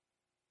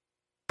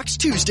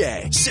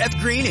Tuesday, Seth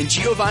Green and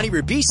Giovanni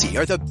Ribisi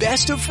are the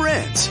best of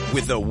friends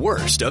with the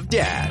worst of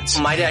dads.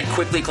 My dad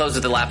quickly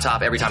closes the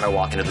laptop every time I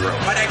walk into the room.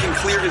 My dad can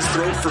clear his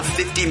throat for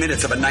 50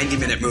 minutes of a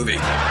 90-minute movie.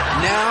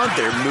 Now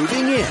they're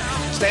moving in.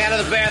 Stay out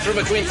of the bathroom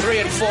between 3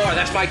 and 4.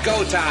 That's my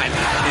go time.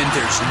 And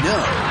there's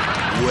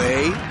no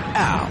way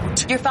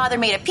out. Your father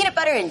made a peanut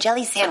butter and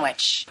jelly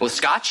sandwich. With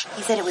scotch?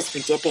 He said it was for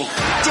dipping.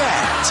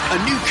 Dads,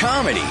 a new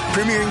comedy,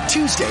 premiering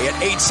Tuesday at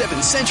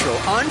 8/7 Central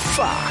on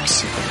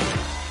Fox.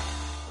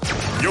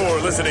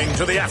 You're listening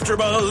to the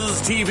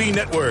AfterBuzz TV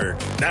Network.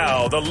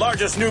 Now, the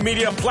largest new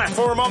media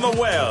platform on the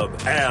web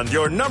and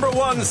your number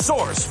one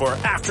source for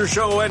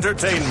after-show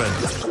entertainment.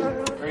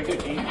 Very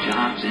good, Chief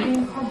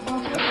Johnson.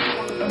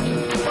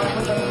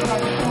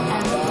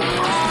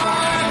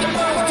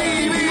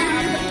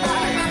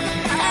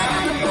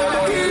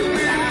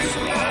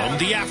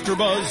 The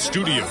AfterBuzz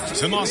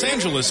Studios in Los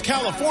Angeles,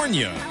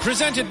 California.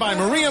 Presented by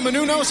Maria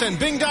Menounos and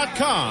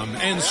Bing.com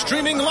and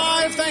streaming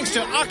live thanks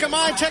to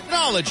Akamai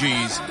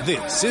Technologies.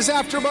 This is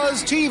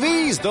AfterBuzz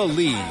TV's The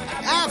League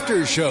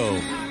After Show.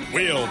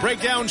 We'll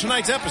break down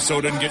tonight's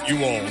episode and get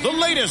you all the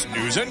latest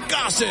news and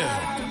gossip.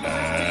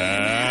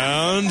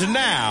 And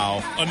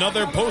now,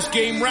 another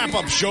post-game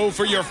wrap-up show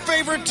for your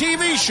favorite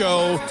TV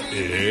show.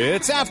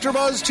 It's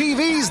AfterBuzz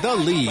TV's The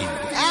League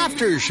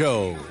After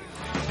Show.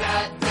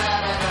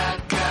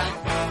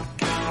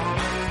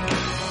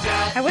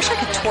 I wish I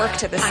could twerk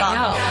to this song.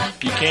 I know.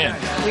 You can.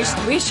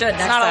 We should.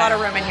 There's not a lot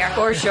of room in here.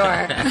 For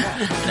sure.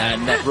 Not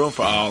enough room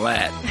for all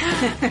that.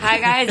 Hi,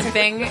 guys.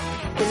 Bing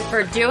is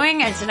for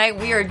doing, and tonight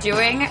we are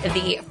doing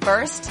the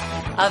first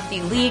of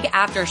the League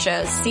After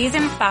Shows,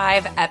 Season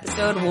 5,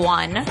 Episode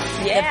 1, The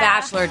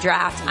Bachelor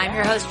Draft. I'm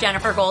your host,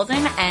 Jennifer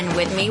Golden, and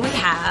with me we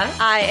have...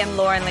 I am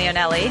Lauren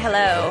Leonelli.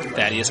 Hello.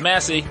 Thaddeus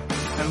Massey.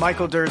 And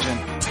Michael Durgin.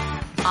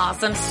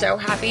 Awesome. So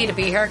happy to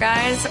be here,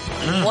 guys.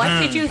 Mm-hmm. What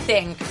did you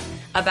think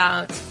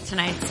about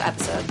tonight's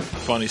episode?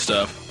 Funny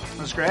stuff.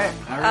 It was great.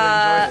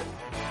 I really enjoyed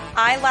it.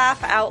 I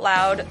laugh out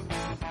loud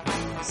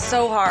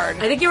so hard.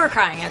 I think you were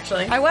crying,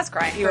 actually. I was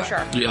crying, for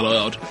sure. You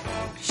LOL'd.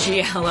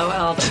 She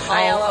LOL'd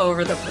all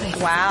over the place.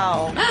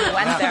 Wow.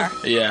 Went there.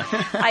 Yeah.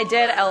 I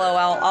did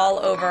LOL all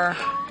over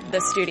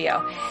the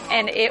studio.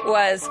 And it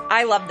was,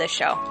 I love this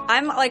show.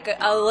 I'm like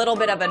a little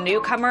bit of a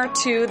newcomer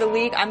to the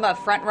League. I'm a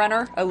front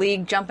runner, a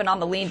League jumping on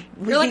the league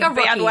You're like a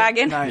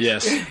bandwagon. Nice.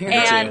 Yes.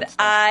 And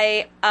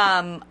I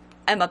am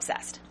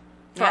obsessed.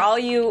 For all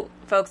you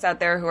folks out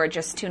there who are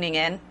just tuning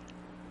in,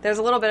 there's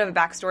a little bit of a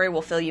backstory.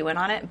 We'll fill you in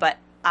on it, but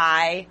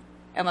I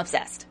am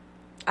obsessed.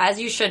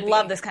 As you should be.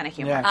 Love this kind of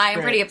humor. Yeah, I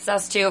am pretty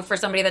obsessed, too, for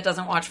somebody that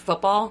doesn't watch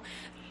football,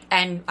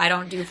 and I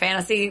don't do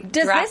fantasy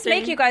Does drafting. this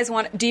make you guys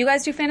want... Do you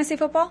guys do fantasy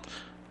football?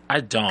 I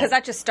don't. Because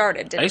that just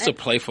started, didn't it? I used to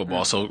play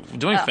football, so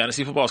doing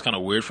fantasy football is kind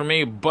of weird for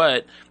me,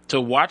 but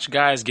to watch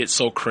guys get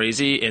so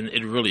crazy, and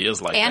it really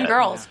is like And that.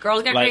 girls.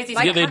 Girls get crazy,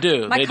 too. Yeah, they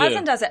do. My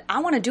cousin does it.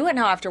 I want to do it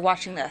now after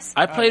watching this.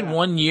 I played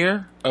 1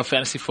 year of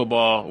fantasy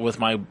football with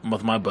my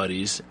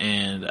buddies,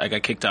 and I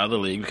got kicked out of the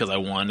league because I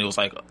won. It was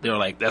like, they were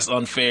like, that's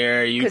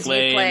unfair. You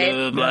played.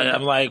 Blah, blah, blah.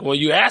 I'm like, well,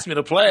 you asked me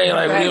to play.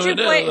 Like, what do you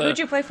do? Who'd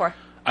you play for?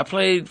 I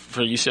played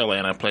for UCLA,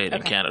 and I played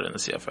in Canada in the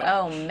CFL.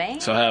 Oh, man.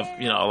 So I have,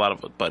 a lot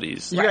of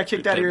buddies. You got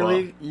kicked out of your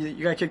league?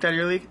 You got kicked out of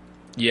your league?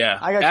 Yeah.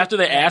 After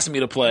they asked me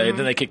to play,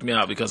 then they kicked me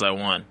out because I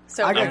won.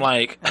 So I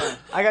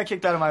got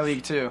kicked out of my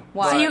league, too.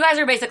 Wow. So you guys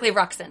are basically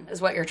Ruxin,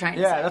 is what you're trying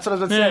to say. Yeah, that's what I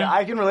was going to say.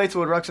 I can relate to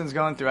what Ruxin's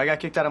going through. I got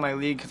kicked out of my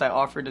league because I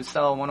offered to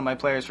sell one of my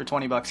players for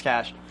 $20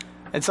 cash.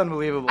 It's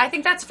unbelievable. I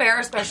think that's fair,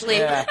 especially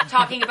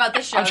talking about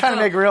this show. I'm trying to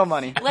make real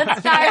money.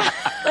 Let's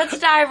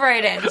dive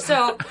right in.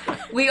 So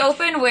we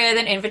open with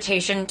an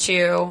invitation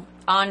to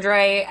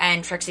Andre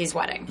and Trixie's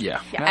wedding. Yeah.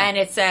 And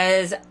it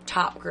says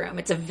Top Groom.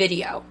 It's a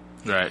video.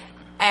 Right.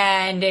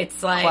 And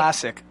it's like...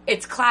 Classic.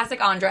 It's classic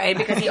Andre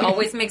because he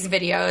always makes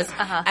videos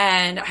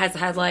and has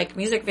had like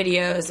music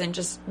videos and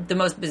just the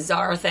most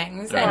bizarre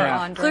things.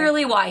 And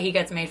clearly why he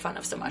gets made fun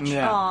of so much.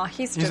 Yeah. Aw,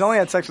 he's only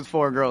had sex with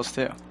 4 girls,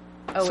 too.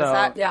 Oh, so, is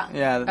that? Yeah.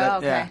 Yeah.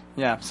 Okay.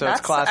 Yeah. So that's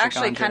it's classic.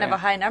 Actually, Andre. kind of a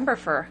high number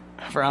for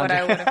Andre. what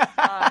I would have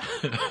thought.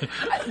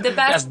 The best.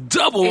 That's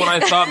double what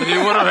I thought that he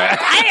would have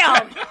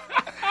had. Damn.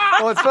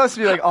 Well, it's supposed to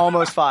be like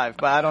almost 5,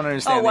 but I don't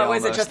understand. Oh, what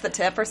was it? Just the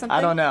tip or something?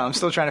 I don't know. I'm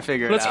still trying to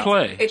figure it out. Let's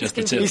play. It's just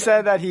the tip. He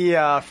said that he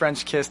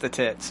French kissed a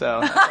tit, so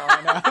that's all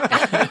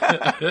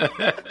I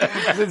know.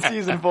 It's in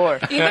season 4.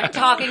 Even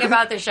talking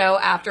about the show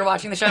after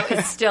watching the show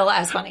is still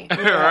as funny.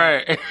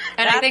 Right.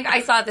 And I think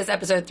I saw this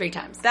episode 3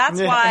 times.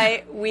 That's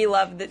why we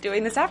love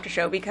doing this after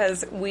show,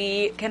 because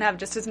we can have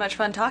just as much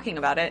fun talking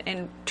about it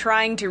and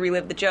trying to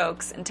relive the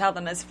jokes and tell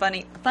them as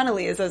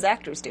funnily as those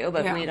actors do,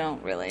 but we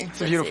don't really.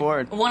 It's a beautiful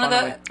word. One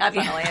funnily. of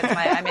the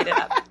I made it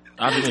up.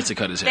 I think it's to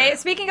cut his hair.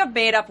 Speaking of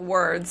made up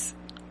words,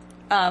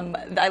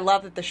 I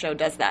love that the show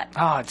does that.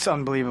 Oh, it's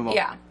unbelievable.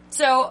 Yeah.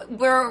 So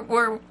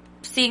we're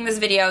seeing this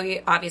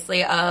video,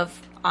 obviously, of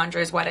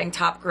Andre's wedding,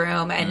 Top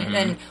Groom, and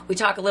then we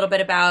talk a little bit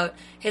about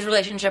his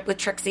relationship with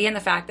Trixie and the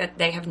fact that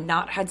they have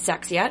not had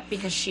sex yet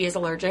because she is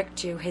allergic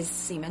to his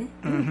semen.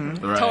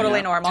 Right.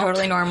 Totally normal.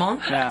 Totally normal.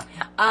 Yeah.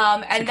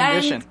 And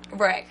then condition.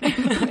 right,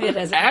 it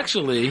is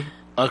Actually,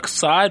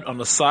 on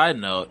a side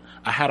note,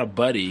 I had a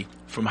buddy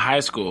from high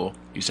school,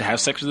 used to have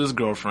sex with his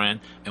girlfriend,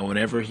 and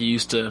whenever he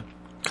used to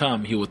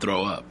come, he would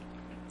throw up.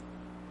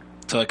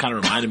 So it kind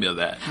of reminded me of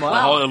that. Wow. The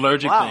whole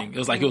allergic Wow. thing. It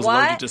was like he was What?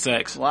 allergic to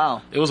sex.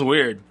 Wow. It was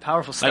weird.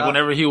 Powerful stuff. Like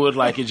whenever he would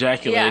like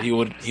ejaculate,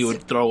 Yeah. he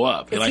would throw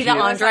up. Is Like he the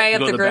Andre he'd of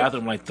go the to the group?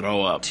 bathroom like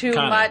throw up. Too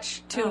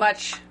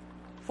much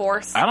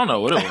force. I don't know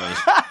what it was.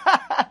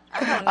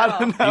 I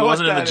don't know. He what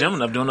wasn't in the that gym is.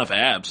 enough doing enough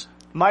abs.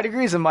 My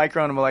degree is in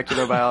micro and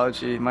molecular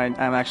biology. I'm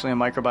actually a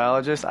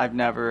microbiologist. I've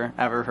never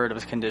ever heard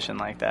of a condition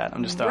like that.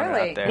 I'm just throwing it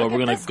Really? out there. Well, we're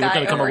gonna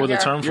come up with a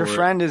term for Your it.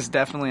 friend is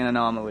definitely an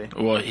anomaly.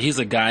 Well, he's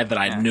a guy that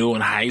I knew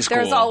in high school.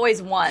 There's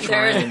always one.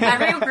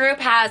 Every group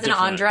has an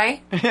Different.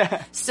 Andre.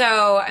 Yeah.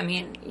 So, I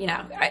mean,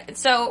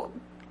 so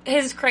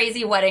his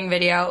crazy wedding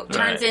video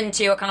turns Right.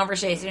 into a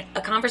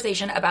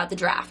conversation about the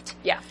draft.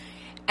 Yeah.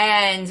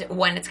 And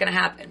when it's going to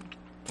happen.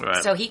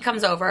 Right. So he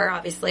comes over,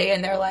 obviously,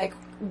 and they're like,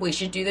 we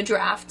should do the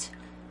draft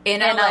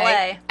in In LA.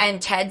 LA.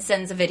 And Ted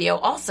sends a video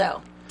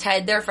also.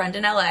 Ted, their friend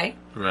in LA,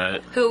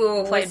 Right.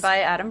 who Played was, by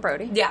Adam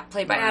Brody. Yeah,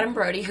 played by Adam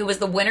Brody, who was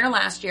the winner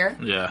last year.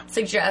 Yeah.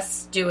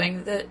 Suggests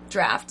doing the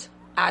draft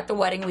at the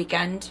wedding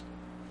weekend,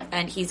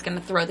 and he's going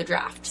to throw the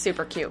draft.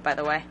 Super cute, by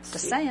the way.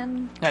 Just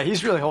saying. Yeah,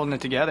 he's really holding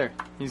it together.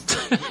 He's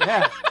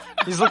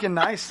looking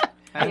nice.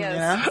 And, He is. you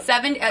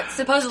know,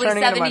 Supposedly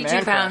Turning into my 72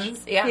 man crush.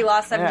 pounds. Yeah. He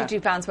lost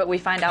 72 pounds, but we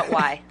find out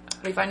why.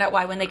 We find out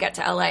why when they get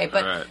to LA.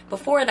 But Right.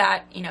 before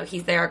that,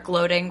 he's there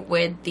gloating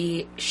with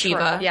the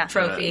Shiva Yeah.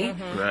 trophy.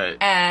 Right.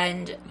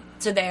 And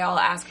so they all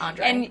ask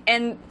Andre.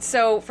 And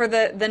so for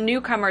the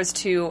newcomers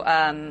to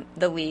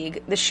the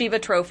league, the Shiva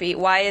Trophy,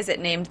 why is it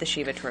named the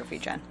Shiva Trophy,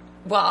 Jen?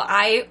 well,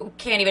 I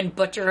can't even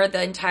butcher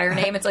the entire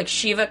name. It's like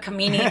Shiva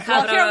Kamini.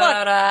 Well, here,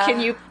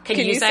 look. Can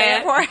you say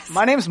it for us?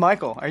 My name's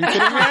Michael. Are you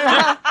kidding me right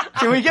now?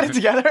 Can we get it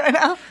together right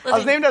now? I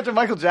was named after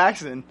Michael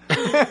Jackson.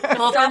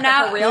 Well, from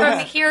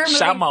here moving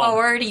Shaman.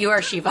 forward, you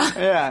are Shiva.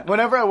 Yeah.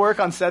 Whenever I work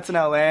on sets in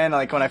LA, and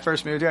like when I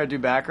first moved here, I do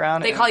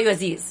background. They call you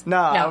Aziz. No,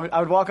 I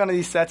would walk onto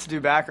these sets to do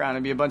background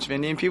and be a bunch of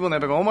Indian people, and they'd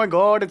be like, "Oh my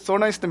God, it's so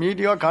nice to meet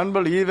you! I can't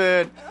believe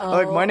it!"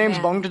 Like, my name's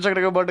Bong. You're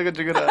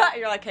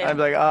like, hey. I'd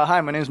be like,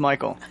 "Hi, my name's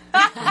Michael."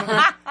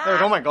 They're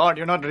like, "Oh my God,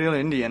 you're not real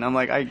Indian." I'm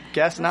like, "I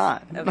guess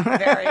not."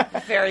 Very,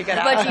 very good.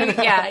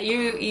 But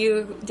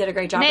you did a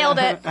great job. Nailed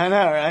it. I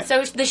know, right?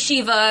 So the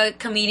Shiva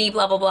Kamini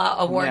blah blah blah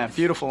award. Yeah,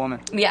 beautiful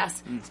woman.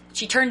 Yes,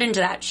 she turned into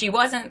that. She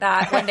wasn't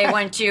that when they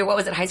went to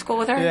high school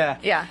with her.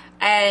 Yeah.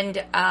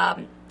 And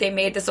they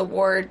made this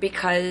award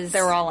because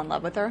they were all in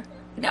love with her.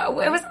 No,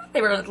 it was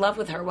they were in love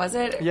with her. Was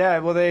it? Yeah,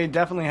 well, they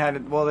definitely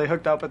had. Well, they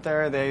hooked up with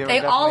her. They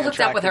all hooked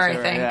up with her, I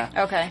attracted think. to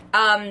her,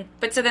 Okay.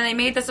 But so then they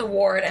made this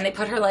award and they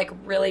put her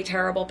really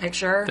terrible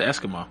picture. The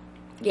Eskimo.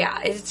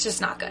 Yeah, it's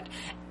just not good.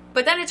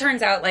 But then it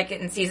turns out,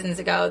 in seasons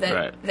ago,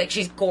 that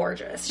she's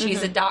gorgeous.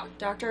 She's a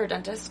doctor or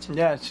dentist.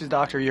 Yeah, she's a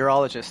doctor,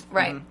 urologist.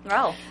 Right.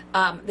 Oh.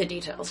 The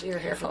details. You're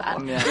here for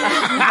that.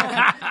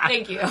 Yeah.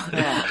 Thank you.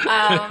 Yeah.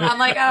 I'm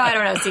like, I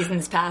don't know,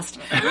 seasons past.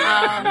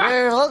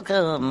 You're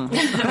welcome.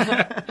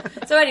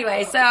 So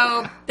anyway,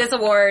 this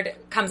award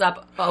comes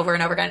up over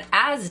and over again,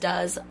 as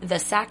does the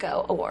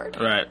Sacco Award.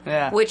 Right.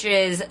 Yeah. Which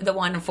is the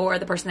one for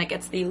the person that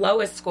gets the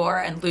lowest score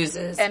and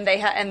loses. And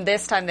and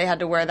this time they had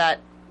to wear that.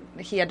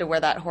 He had to wear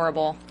that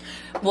horrible.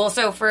 Well,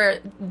 so for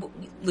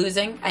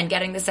losing and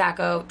getting the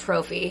Sacco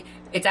trophy,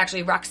 it's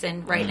actually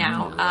Ruxin right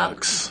now.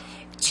 Rux.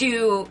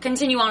 To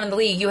continue on in the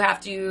league, you have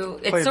to.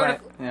 It's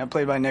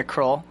played by Nick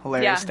Kroll,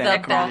 hilarious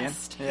stand-up the comedian.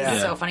 best. Yeah.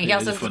 He's so funny. He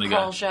also has the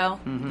Kroll show.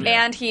 Mm-hmm.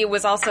 And he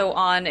was also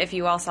on, if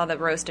you all saw the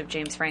roast of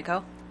James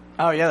Franco.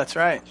 Oh, yeah, that's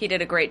right. He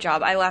did a great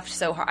job. I laughed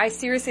so hard. I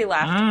seriously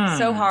laughed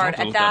so hard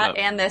at that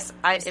and this.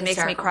 It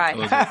makes me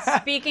cry.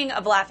 Speaking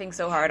of laughing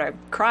so hard, I'm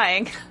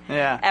crying.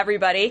 Yeah.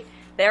 Everybody,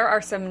 there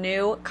are some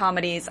new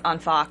comedies on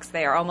Fox.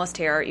 They are almost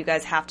here. You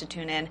guys have to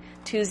tune in.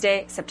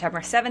 Tuesday, September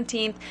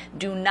 17th.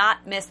 Do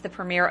not miss the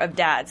premiere of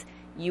Dads.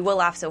 You will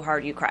laugh so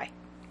hard you cry.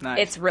 Nice.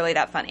 It's really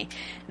that funny.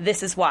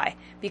 This is why.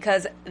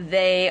 Because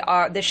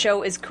the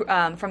show is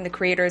from the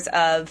creators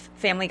of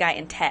Family Guy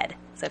and Ted.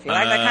 So if you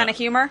like that kind of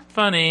humor,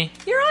 funny,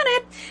 you're on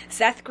it.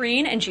 Seth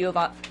Green and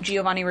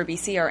Giovanni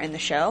Ribisi are in the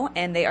show,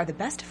 and they are the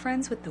best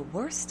friends with the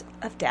worst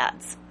of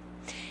dads.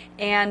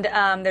 And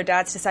their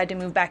dads decide to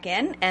move back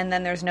in, and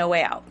then there's no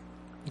way out.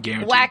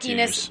 Guaranteed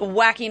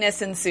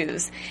Wackiness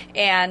ensues.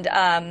 And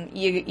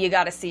you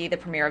got to see the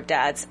premiere of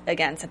Dads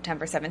again,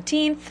 September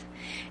 17th.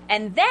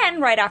 And then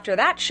right after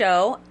that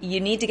show, you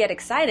need to get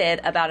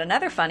excited about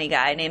another funny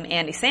guy named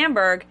Andy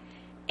Samberg,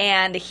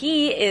 and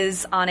he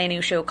is on a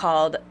new show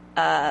called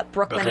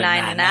Brooklyn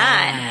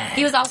Nine-Nine.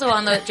 He was also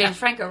on the James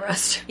Franco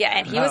roast. Yeah,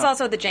 and he was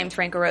also the James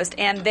Franco roast,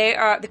 and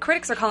the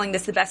critics are calling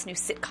this the best new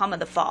sitcom of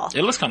the fall.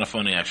 It looks kind of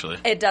funny, actually.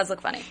 It does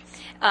look funny.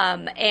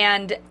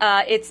 And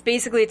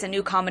it's a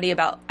new comedy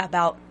about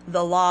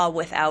the law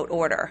without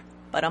order.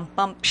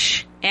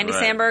 Andy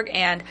Samberg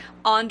and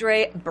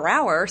Andre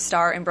Braugher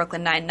star in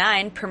Brooklyn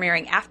Nine-Nine,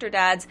 premiering After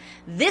Dads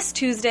this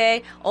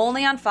Tuesday,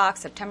 only on Fox,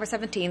 September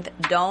 17th.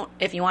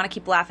 If you want to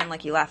keep laughing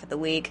like you laugh at the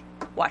league,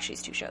 watch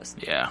these two shows.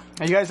 Yeah.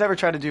 Have you guys ever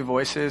tried to do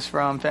voices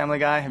from Family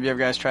Guy? Have you ever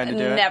guys tried to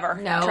do it? Never.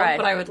 No, tried.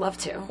 but I would love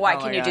to. Why? Oh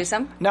Can my you do gosh.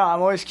 some? No,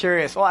 I'm always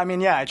curious. Well, I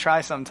mean, yeah, I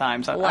try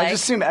sometimes. I Like?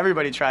 just assume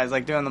everybody tries,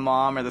 like doing the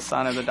mom or the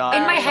son or the daughter.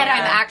 In my head,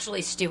 I'm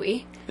actually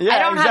Stewie. Yeah, I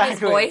don't have his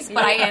exactly. voice,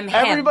 but I am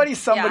him. Everybody's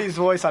somebody's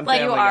voice on like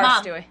Family you are.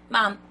 Guy.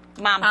 Mom,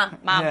 Stewie. mom,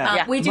 Mom.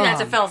 Yeah. We do that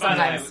to Phil By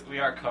the way, sometimes. we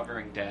are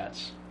covering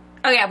dads.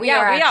 Oh yeah, we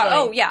are we are. actually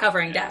Oh, yeah.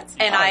 covering dads.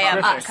 And I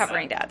am perfect.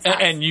 covering dads.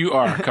 And you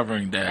are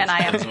covering dads And I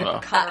am as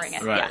well. covering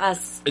it. Right. Yeah.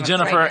 Us.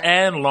 Jennifer Right.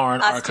 and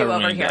Lauren Us are two over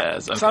covering here.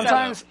 dads. Okay.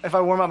 Sometimes, if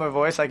I warm up my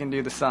voice, I can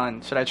do the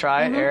son. Should I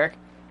try it, Eric?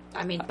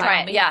 I mean, by Try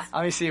all it, means, yeah.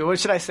 Let me see. What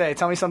should I say?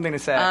 Tell me something to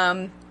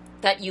say.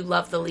 that you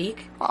love the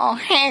league. Oh,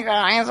 hey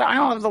guys, I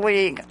love the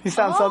league. He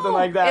sounds something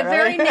like that,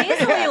 Very right?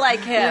 nasally like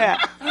him. Yeah.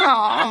 Oh,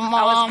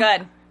 That was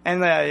good.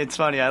 And it's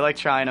funny. I like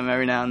trying them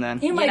every now and then.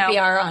 You might know. be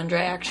our Andre,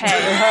 actually.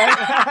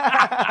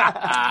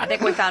 I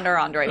think we found our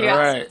Andre. Yes.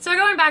 Right. So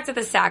going back to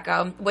the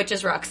Sacco, which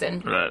is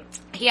Ruxin, Right.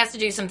 he has to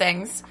do some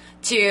things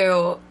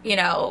to,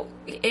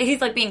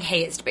 he's like being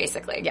hazed,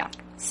 basically. Yeah.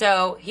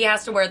 So he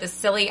has to wear this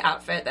silly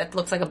outfit that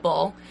looks like a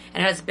bull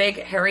and it has big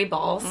hairy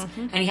balls,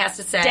 and he has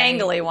to say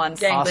Dangly ones.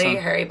 dangly Awesome.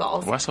 hairy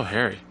balls. Why so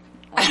hairy?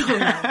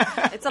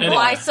 It's a Anyway.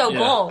 Why so Yeah.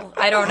 bull?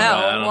 I don't know.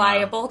 I don't Why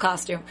know. a bull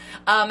costume?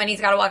 And he's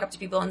got to walk up to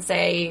people and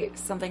say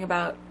something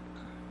about,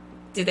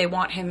 do they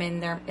want him in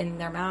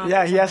their mouth?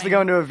 Yeah, or he has to something?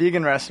 go into a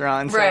vegan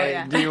restaurant and say, Right,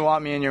 yeah. do you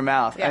want me in your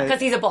mouth? Yeah, because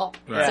he's a bull.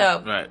 Right,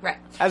 So, right.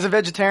 As a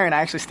vegetarian,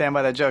 I actually stand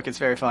by that joke. It's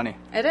very funny.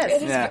 It is. It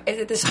is, Yeah.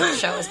 This whole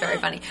show is very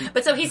funny.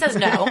 But so he says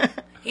no.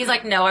 He's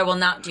like, no, I will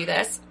not do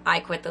this. I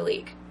quit the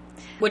league.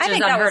 Which I is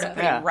think that was unheard a of.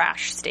 pretty Yeah.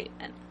 rash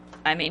statement.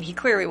 I mean, he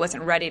clearly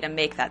wasn't ready to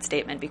make that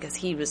statement because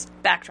he was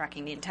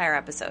backtracking the entire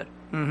episode.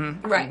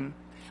 Right.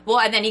 Well,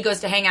 and then he goes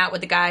to hang out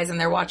with the guys and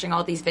they're watching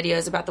all these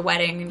videos about the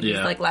wedding and he's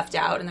Yeah. like left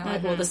out and they're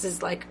like, well, this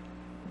is like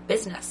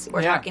business.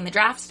 We're Yeah. talking the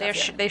draft stuff.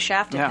 here. They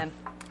shafted Yeah.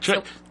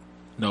 him.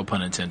 No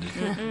pun intended.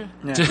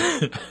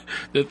 Yeah.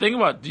 The thing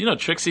about,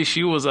 Trixie,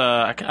 she was,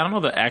 I don't know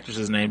the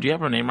actress's name. Do you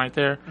have her name right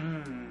there?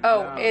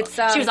 Oh, it's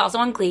She was also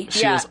on Glee.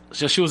 She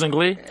was in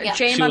Glee? Yeah.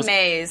 She Jayma was-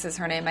 Mays is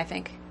her name, I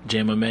think.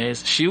 Jayma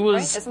Mays. She Right?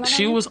 was Isn't that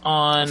she her name? was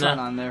on, It's not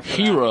on there for that.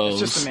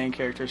 Heroes. It's just the main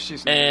character.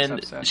 She's in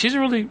this and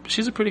episode.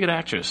 she's a pretty good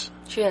actress.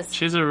 She is.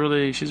 She's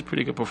a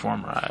pretty good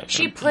performer.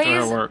 She for plays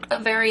her work. a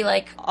very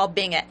like I'll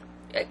bing it.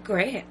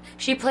 great.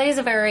 She plays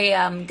a very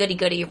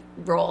goody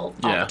role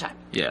all the time.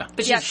 Yeah.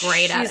 But she's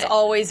great at She's it.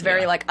 always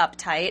very like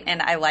uptight,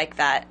 and I like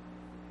that.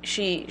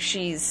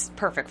 She's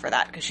perfect for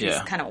that because she's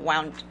Yeah. kind of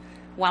wound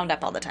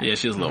up all the time. Yeah,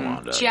 she's a little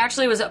wound up. She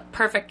actually was a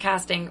perfect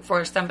casting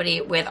for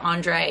somebody with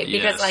Andre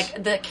because, Yes.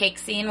 like, the cake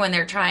scene when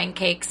they're trying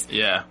cakes,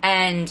 Yeah.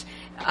 and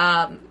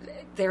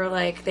they were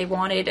like they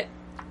wanted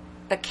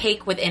a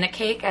cake within a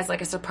cake as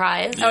like a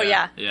surprise. Oh,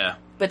 yeah. Yeah.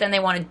 But then they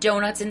wanted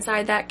donuts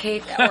inside that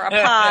cake Or a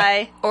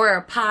pie. or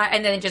a pie,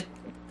 and then just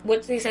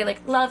what did they say?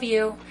 Like, love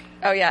you.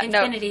 Oh yeah,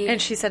 Infinity. No.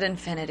 And she said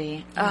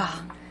infinity.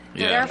 Oh,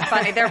 Yeah. they're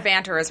funny. Their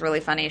banter is really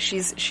funny.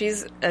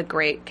 She's a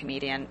great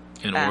comedian.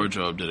 And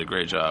Wardrobe did a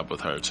great job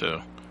with her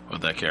too,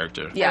 with that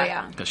character. Yeah. Oh,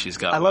 yeah. Because she's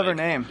got. I love her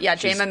name. Yeah,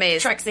 Jayma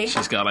Mays. Trixie.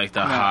 She's got like the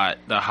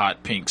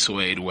hot pink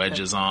suede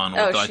wedges on with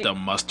Oh, like she- the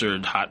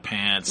mustard hot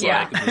pants,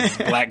 Yeah. like these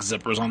black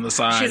zippers on the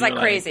side. She's like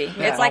You're crazy.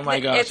 Yeah. It's like Oh my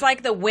gosh. it's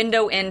like the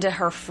window into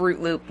her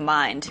Fruit Loop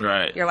mind.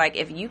 Right. You're like,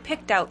 if you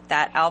picked out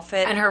that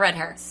outfit And her red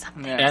hair.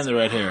 Yeah. And the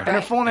red hair. And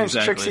her full name's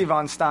Exactly. Trixie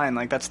Von Stein.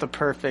 Like, that's the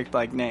perfect,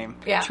 name.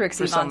 Yeah.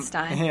 Trixie For Von some-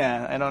 Stein.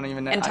 Yeah, I don't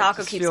even know. And I Taco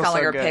just keeps feel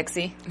calling so her good.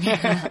 Pixie.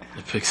 The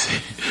Pixie.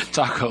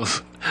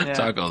 Tacos. Yeah.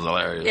 Tacos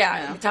hilarious.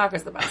 Yeah,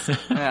 Taco's the best.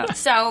 Yeah.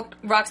 So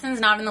Roxanne's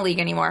not in the league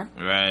anymore.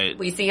 Right.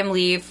 We see him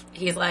leave.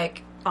 He's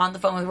like on the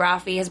phone with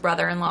Rafi, his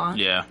brother-in-law.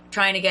 Yeah.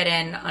 Trying to get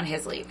in on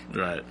his league.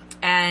 Right.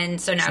 And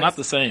so now It's not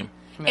the same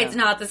it's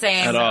not the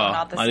same at all.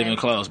 not the Not same. even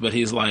close. But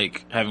he's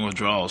like having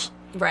withdrawals.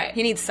 Right.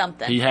 He needs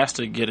something. He has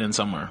to get in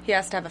somewhere. He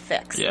has to have a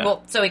fix. Yeah.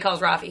 Well, so he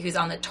calls Rafi, who's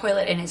on the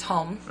toilet in his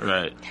home,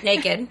 Right.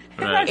 naked,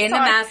 Right. in the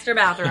master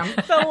bathroom,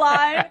 The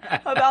line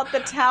about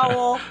the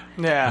towel.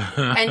 Yeah.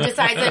 and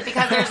decides that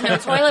because there's no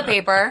toilet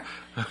paper,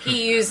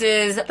 he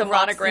uses the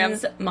monogram.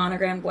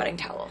 monogrammed wedding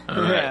towel.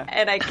 Yeah.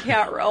 And I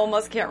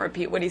almost can't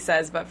repeat what he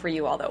says, but for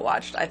you all that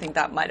watched, I think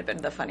that might have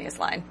been the funniest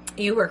line.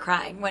 You were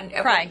crying when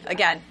Crying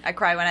again. I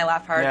cry when I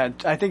laugh hard. Yeah,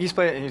 I think he's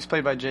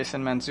played by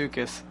Jason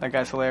Mantzoukas. That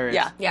guy's hilarious.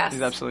 Yeah. Yes.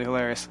 He's absolutely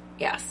hilarious.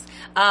 Yes.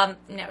 No,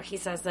 he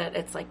says that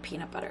it's like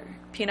peanut butter.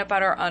 Peanut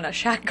butter on a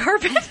shag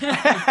carpet.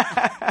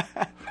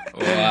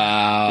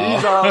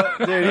 Wow.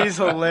 He's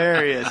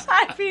hilarious.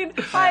 I mean,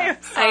 I am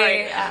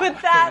sorry,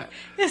 but that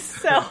is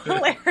so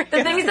hilarious.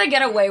 The things they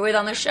get away with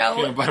on the show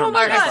Peanut butter on the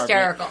are carpet.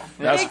 hysterical.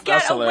 That's, They get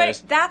that's away- hilarious.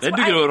 that's they what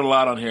do get I- away with a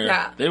lot on here.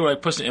 Yeah. They were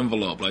like pushing the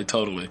envelope, like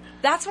totally.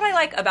 That's what I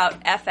like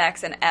about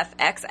FX and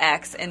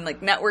FXX and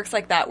like networks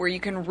like that, where you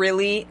can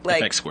really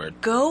like FX squared.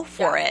 go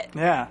for it.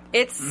 Yeah.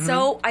 It's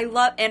so I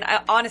love, and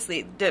I,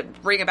 honestly, to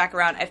bring it back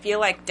around, I feel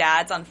like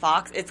Dads on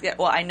Fox.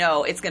 I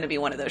know it's going to be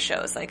one of those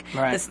shows. Like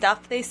Right. the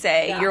stuff they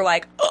say, Yeah. you're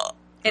like, ugh.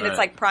 And it's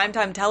Right. like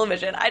primetime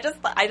television. I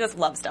just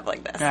love stuff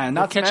like this. Yeah, We're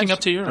not to catching mention- up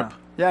to Europe.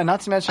 Yeah,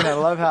 not to mention, I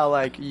love how,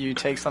 like, you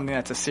take something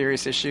that's a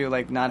serious issue,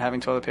 like not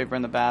having toilet paper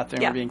in the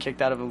bathroom or being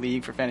kicked out of a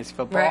league for fantasy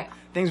football.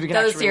 Things we can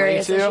actually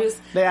relate to.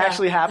 Issues. They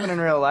actually happen in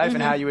real life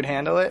and how you would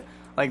handle it.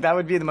 Like, that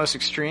would be the most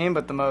extreme,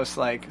 but the most,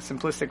 like,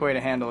 simplistic way to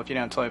handle if you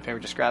don't have toilet paper.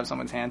 Just grab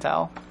someone's hand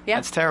towel. Yeah.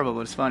 That's terrible,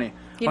 but it's funny.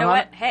 You know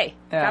what? Hey,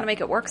 gotta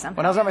make it work somehow.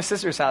 When I was at my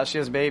sister's house, she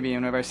has a baby,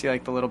 and whenever I see,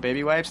 like, the little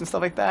baby wipes and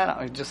stuff like that,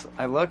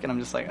 I look, and I'm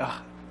just like,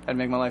 ugh, that'd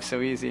make my life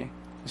so easy.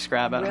 Just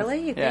grab it.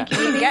 Really? You think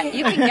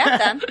you can get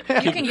them?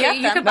 You can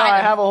get them. No, I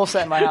have a whole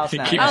set in my house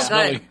now. Keep it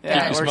smelling. Yeah,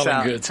 Keep it it works smelling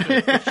out. good,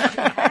 too.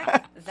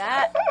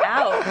 That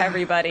out,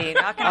 everybody.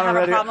 Not going to have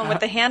a problem with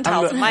the hand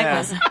towels at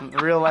Michael's.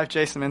 Real life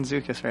Jason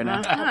Mantzoukas right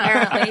now.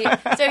 Apparently.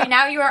 So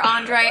now you are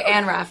Andre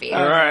and Rafi.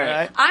 All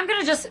right. I'm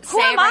going to just say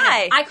Who am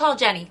I? I call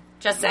Jenny.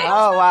 Just say.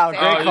 Oh, wow. Great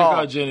call. You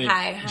call Jenny.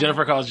 Hi.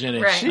 Jennifer calls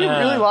Jenny. Right. She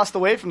really lost the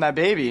weight from that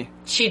baby.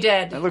 She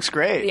did. It looks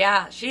great.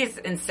 Yeah, she's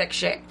in sick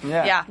shape.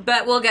 Yeah.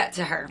 But we'll get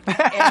to her in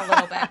a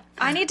little bit.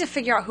 I need to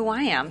figure out who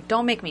I am.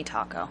 Don't make me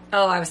Taco.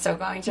 Oh, I was so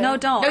going to. No,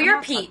 don't. No, I'm you're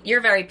not Pete.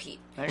 You're very Pete.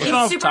 You He's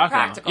know, super Taco.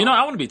 practical. You know,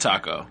 I want to be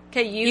Taco.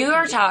 Okay, you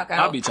are Taco.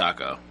 I'll be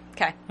Taco.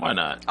 Okay. Why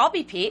not? I'll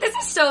be Pete. This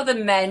is so the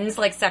men's,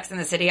 like, Sex in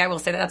the City. I will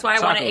say that. That's why I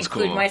want to Taco's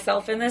include cool.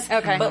 myself in this.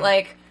 Okay. But,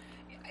 like,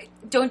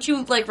 don't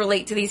you, like,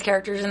 relate to these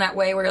characters in that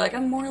way where you're like,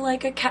 I'm more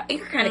like a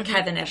you're kind of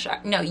Kevin-ish.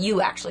 No,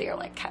 you actually are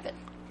like Kevin.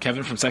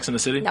 Kevin from Sex and the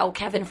City? No,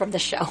 Kevin from the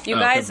show. You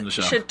guys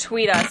should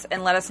tweet us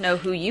and let us know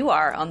who you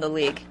are on the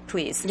league,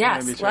 please.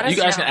 Yes, let us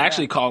You guys know. can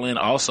actually call in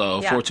also,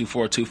 Yeah.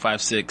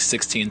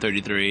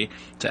 424-256-1633,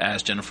 to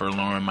ask Jennifer,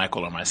 Lauren,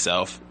 Michael, or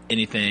myself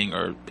anything,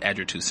 or add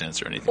your 2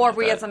 cents or anything. Or like if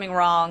we that. get something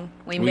wrong,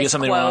 we get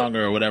something misquote. wrong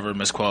or whatever,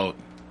 misquote,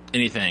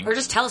 anything. Or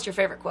just tell us your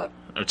favorite quote.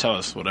 Or tell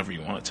us whatever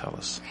you want to tell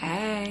us.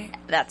 Hey.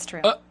 That's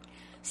true.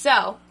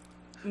 So,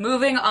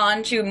 moving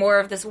on to more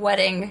of this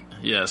wedding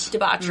Yes.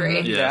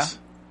 debauchery. Yes.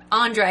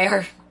 Andre,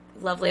 our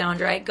lovely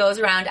Andre, goes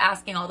around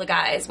asking all the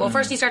guys. Well,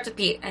 first he starts with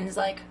Pete, and he's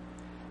like,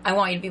 I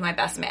want you to be my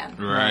best man.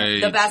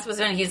 Right. The best was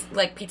when he's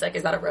like, Pete's like,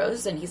 is that a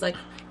rose? And he's like,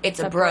 it's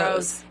a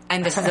bros.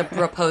 And this is a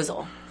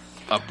proposal.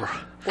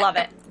 Love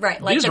it.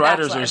 Right. Like These the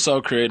writers Bachelor. are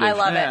so creative. I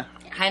love it.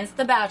 Hence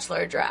the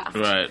Bachelor draft.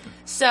 Right.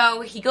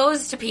 So he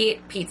goes to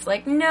Pete. Pete's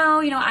like, no,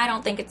 I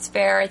don't think it's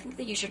fair. I think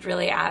that you should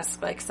really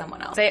ask, like,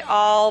 someone else. They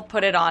all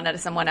put it on to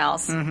someone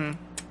else.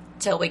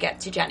 Till we get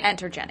to Jenny.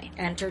 Enter Jenny.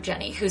 Enter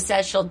Jenny, who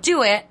says she'll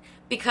do it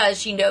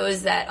because she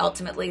knows that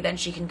ultimately then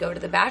she can go to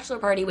the bachelor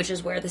party, which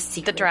is where the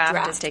secret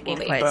draft is taking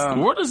will be. place.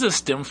 Where does this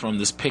stem from,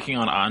 this picking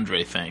on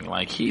Andre thing?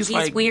 Like, he's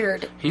like...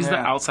 weird. He's the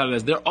outsider.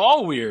 They're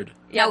all weird.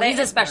 Yeah, he's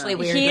especially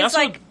weird. He's What's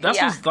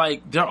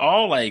like, they're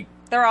all like...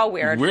 They're all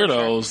weird.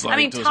 Weirdos. Like, I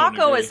mean,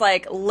 Taco is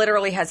like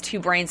literally has 2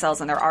 brain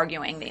cells and they're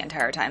arguing the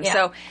entire time. Yeah.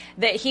 So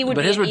that he would.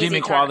 But be his an easy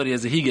redeeming target. quality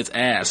is that he gets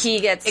ass. He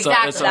gets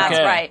Exactly. It's That's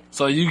okay. right.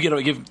 So you get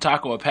to give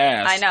Taco a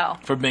pass. I know.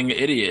 For being an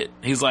idiot.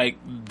 He's like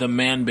the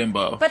man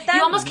bimbo. But then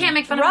you almost can't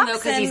make fun of him though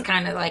because Ruxin- he's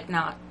kind of like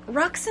not.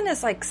 Ruxin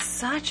is like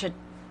such a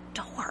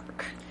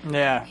dork.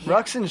 Yeah,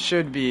 Ruxin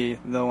should be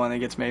the one that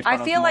gets made fun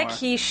of I feel like more.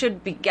 he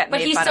should be getting. But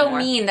made he's fun so of more.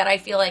 mean that I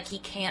feel like he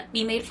can't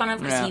be made fun of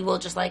because he will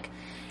just like.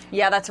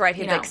 Yeah, that's right.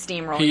 He'd You know. like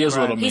steamroll. He is a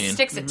Right. little mean. He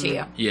sticks it to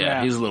you.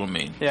 Yeah, he's a little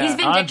mean. Yeah. He's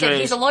vindictive. Andre's-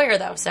 He's a lawyer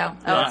though, so.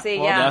 Oh, see,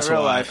 Well, yeah. That's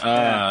real why. life.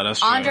 Yeah. That's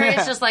true. Andre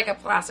is just like a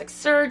plastic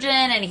surgeon,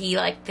 and he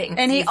like thinks.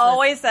 And he he's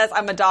always says,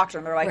 "I'm a doctor,"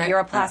 and they're like, Right. "You're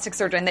a plastic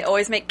surgeon." They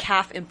always make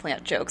calf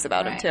implant jokes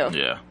about Right. him too.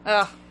 Yeah.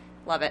 Ugh,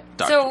 love it.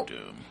 Dr. So-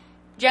 Doom.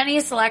 Jenny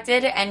is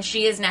selected, and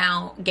she is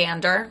now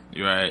Gander,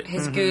 You're right.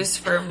 his goose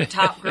from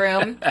Top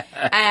Groom,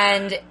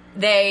 and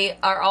they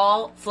are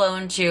all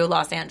flown to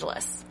Los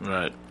Angeles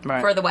Right.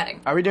 Right. for the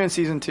wedding. Are we doing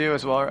season 2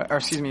 as well? Or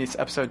excuse me,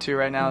 episode 2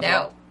 right now as No,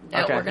 well? no,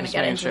 Okay, we're going to just get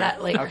making into sure.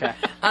 that later. Okay.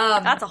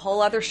 That's a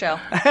whole other show.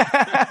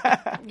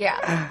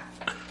 Yeah.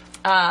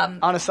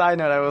 On a side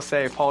note, I will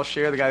say Paul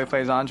Scheer, the guy who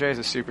plays Andre, is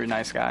a super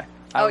nice guy.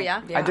 Oh,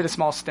 yeah? I did a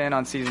small stint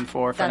on season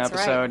 4 for an That's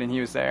episode, right. and he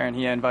was there, and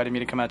he invited me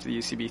to come out to the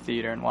UCB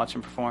theater and watch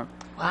him perform.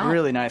 Wow.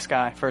 Really nice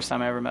guy. First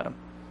time I ever met him.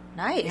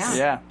 Nice.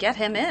 Yeah. Get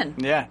him in.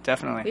 Yeah,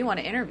 definitely. We want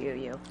to interview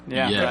you.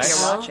 Yeah,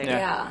 Yes. right? You're watching.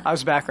 Yeah. I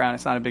was background.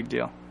 It's not a big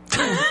deal.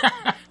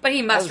 But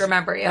he must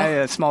remember you.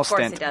 Yeah, small course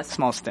stint. he does.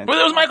 Small stint. Well,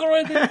 there was Michael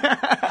right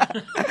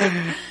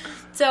there.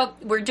 So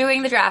we're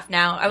doing the draft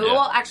now.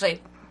 Well,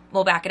 actually,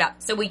 we'll back it up.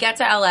 So we get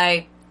to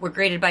LA. We're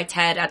greeted by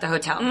Ted at the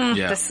hotel.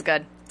 Yeah. This is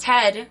good.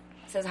 Ted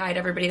says hi to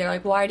everybody. They're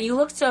like, why do you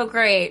look so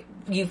great?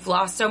 You've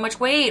lost so much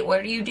weight.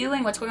 What are you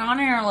doing? What's going on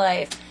in your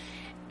life?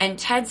 And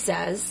Ted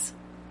says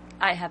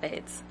I have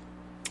AIDS.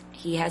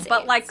 he has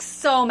But AIDS. like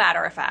so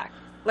matter of fact.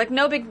 Like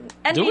no big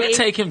NBD. Do we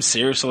take him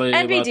seriously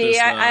about NBD, this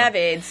stuff? I have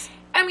AIDS.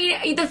 I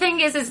mean, the thing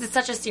is it's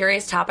such a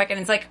serious topic, and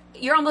it's like,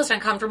 you're almost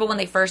uncomfortable when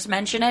they first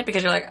mention it,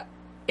 because you're like,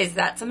 is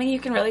that something you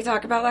can really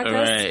talk about like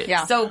this? Right.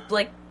 Yeah. So,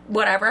 like,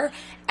 whatever.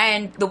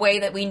 And the way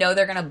that we know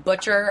they're going to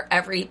butcher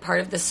every part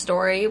of the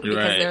story because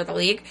Right. they're the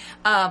league.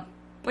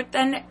 But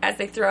then as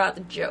they throw out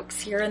the jokes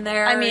here and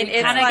there, I mean, you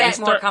it's kind of like- get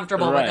more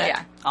comfortable Right. with it.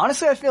 Yeah.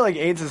 Honestly, I feel like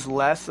AIDS is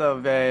less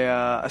of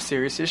a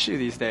serious issue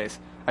these days.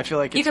 I feel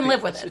like you can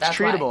live with it. It's that's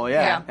treatable, why.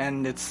 yeah,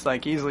 and it's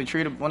like easily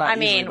treatable. Well, not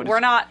easily, but we're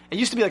not. It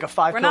used to be like a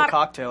 5-pill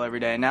cocktail every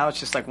day. Now it's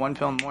just like 1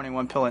 pill in the morning,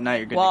 1 pill at night.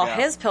 You're good to go.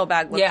 His pill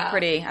bag looked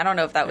pretty. I don't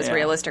know if that was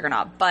realistic or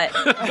not, but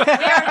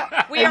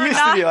we are used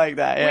not. To be like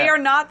that. Yeah. We are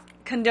not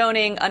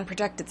condoning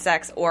unprotected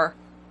sex or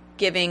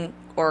giving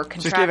or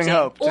contracting just giving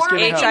hope. or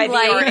giving HIV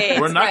hope. or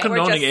AIDS. We're not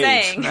condoning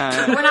AIDS.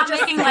 We're not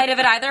making light of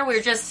it either.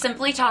 We're just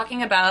simply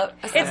talking about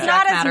a subject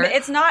matter.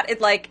 It's not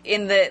like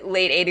in the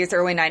late 80s,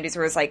 early 90s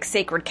where it was like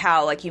sacred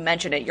cow, like you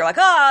mentioned it. You're like,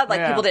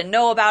 people didn't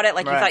know about it.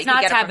 Like you thought you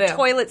could get it from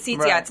toilet seats.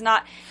 Right. Yeah, it's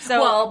not.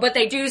 So well, but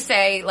they do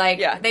say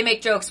they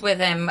make jokes with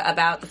him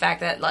about the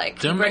fact that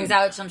he brings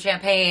out some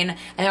champagne and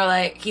they're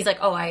like, he's like,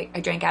 oh, I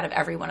drank out of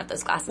every one of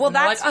those glasses. Well, and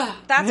that's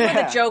like, that's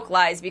where the joke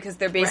lies because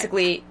they're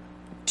basically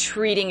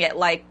treating it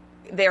like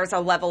there's a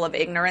level of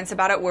ignorance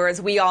about it,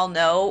 whereas we all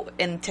know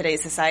in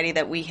today's society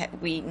that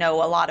we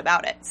know a lot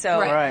about it.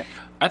 So I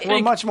think we're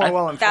much more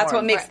well informed. That's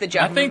what makes the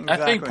joke. I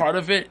think part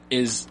of it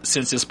is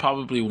since it's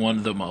probably one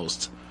of the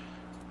most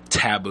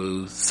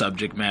taboo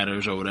subject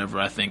matters or whatever.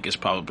 I think is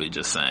probably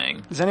just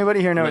saying. Does anybody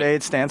here know what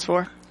AIDS stands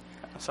for?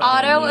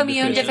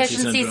 Autoimmune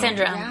deficiency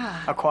syndrome.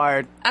 Yeah.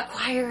 Acquired.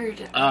 Acquired.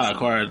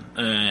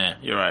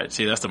 You're right.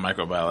 See, that's the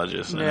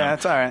microbiologist. Yeah,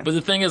 that's all right. But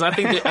the thing is, I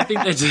think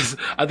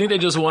they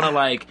just want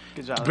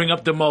to bring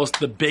up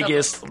the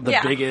biggest,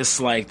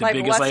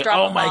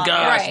 oh my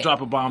gosh, drop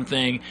a bomb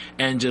thing,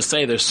 and just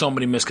say there's so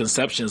many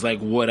misconceptions. Like,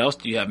 what else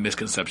do you have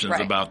misconceptions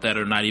about that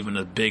are not even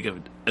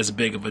as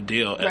big of a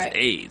deal as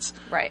AIDS?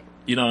 Right.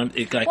 You know,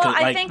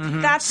 I think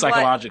that's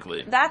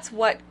psychologically. That's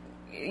what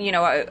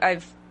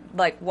I've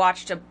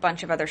watched a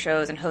bunch of other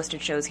shows and hosted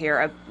shows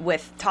here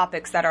with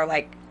topics that are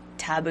like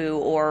taboo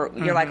or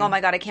you're like, oh my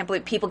God, I can't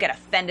believe people get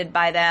offended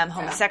by them,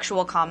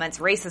 homosexual comments,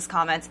 racist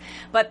comments,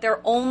 but they're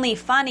only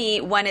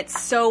funny when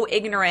it's so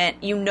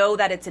ignorant, you know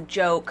that it's a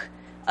joke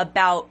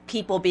about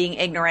people being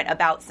ignorant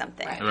about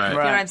something. Right. You know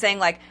what I'm saying?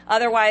 Like,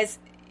 otherwise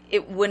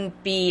it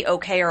wouldn't be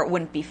okay or it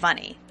wouldn't be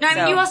funny. No, I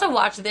mean, you also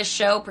watch this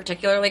show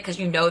particularly because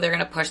you know they're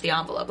going to push the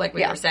envelope, like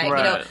we were saying.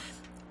 Right. You know,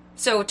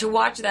 so to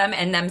watch them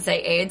and them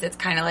say AIDS, it's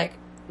kind of like,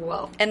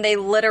 well, and they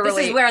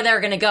literally this is where they're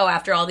going to go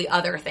after all the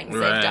other things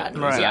they've done.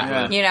 Right.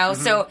 Yeah. You know,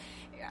 so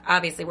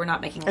obviously we're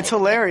not making. It's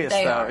hilarious,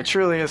 though. It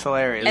truly is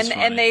hilarious.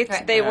 And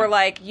they were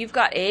like, "You've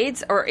got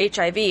AIDS or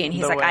HIV?" And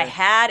he's like, "I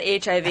had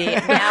HIV.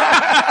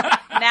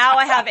 Now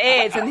I have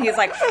AIDS." And he's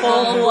like,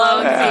 "Full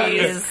blown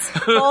Z's,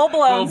 full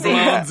blown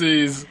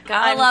Z's."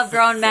 Gotta love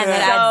grown men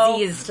that add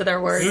Z's to their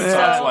words. He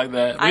talks like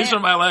that. He's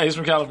from LA. He's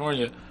from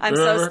California. I'm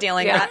so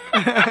stealing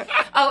that.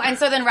 Oh, and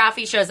so then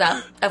Rafi shows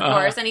up, of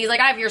course, and he's like,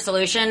 "I have your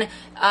solution: 2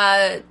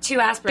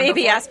 asprin,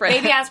 baby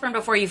aspirin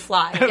before you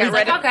fly." He's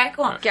like, "Okay,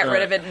 cool, get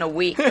rid of it in a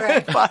week."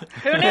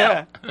 Who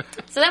knew?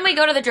 So then we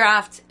go to the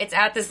draft. It's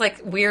at this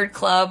like weird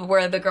club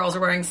where the girls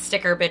are wearing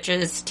sticker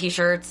bitches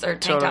t-shirts or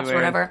tank tops or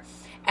whatever,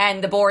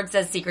 and the board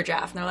says secret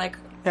draft, and they're like,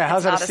 "Yeah,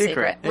 how's that a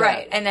secret?" Yeah.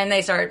 Right, and then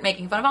they start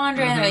making fun of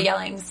Andre and they're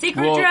yelling,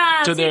 "Secret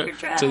draft!" To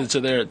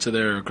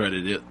their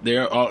credit, they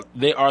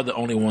are the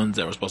only ones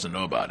that were supposed to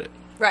know about it.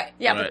 Right.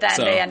 Yeah, but then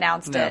they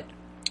announced it.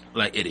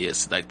 Like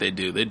idiots, like they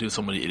do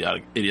so many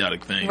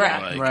idiotic things.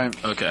 Right.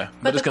 Right. Okay,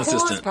 but it's the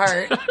consistent.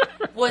 coolest part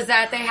was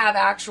that they have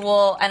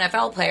actual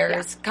NFL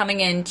players coming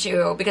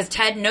into, because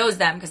Ted knows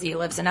them because he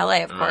lives in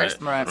LA, of course.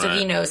 Right. So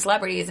he knows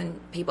celebrities and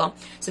people.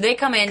 So they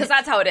come in because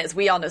that's how it is.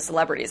 We all know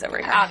celebrities over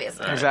here,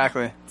 obviously.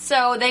 Exactly.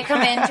 So they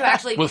come in to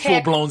actually with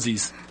pick full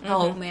blownsies.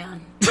 Oh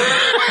man,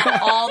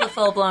 all the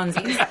full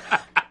blownsies.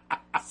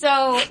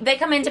 So they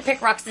come in to pick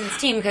Ruxin's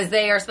team because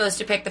they are supposed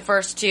to pick the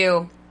first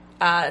 2,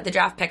 the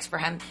draft picks for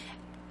him,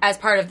 as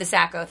part of the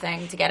Sacco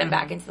thing to get him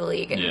back into the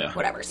league and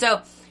whatever.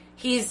 So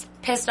he's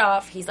pissed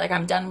off. He's like,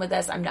 I'm done with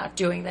this. I'm not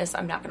doing this.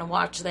 I'm not going to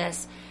watch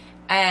this.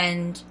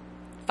 And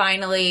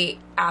finally,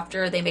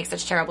 after they make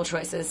such terrible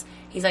choices,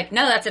 he's like,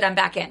 no, that's it. I'm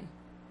back in.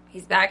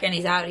 He's back in.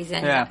 He's out. He's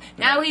in. Yeah.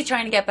 Now he's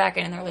trying to get back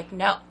in. And they're like,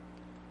 no,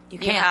 you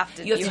can't. You have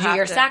to do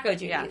your Sacco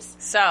duties. Yeah.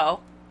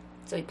 So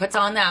he puts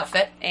on the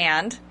outfit.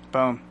 And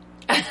boom.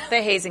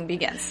 The hazing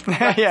begins.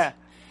 Yeah.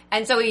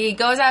 And so he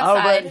goes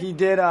outside. Oh, but he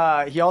did.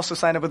 He also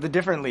signed up with a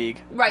different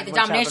league. Right, the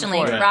Domination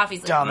League, Rafi's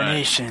league.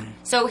 Domination.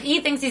 So he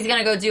thinks he's going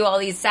to go do all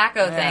these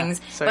Sacco things,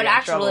 but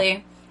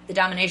actually the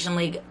Domination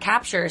League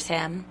captures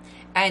him,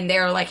 and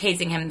they're like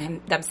hazing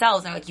him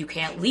themselves. And they're like, you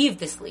can't leave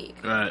this league.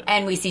 Right.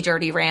 And we see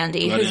Dirty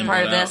Randy, who's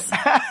part of this.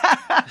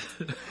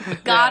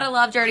 Gotta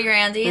love Dirty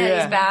Randy.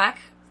 He's back.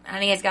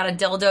 And he has got a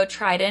dildo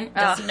trident.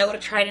 Doesn't know what a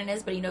trident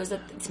is, but he knows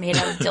that it's made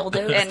out of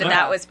dildos. And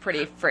that was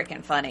pretty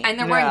freaking funny. And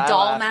they're wearing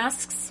doll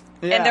masks.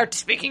 Yeah. And they're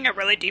speaking at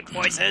really deep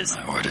voices.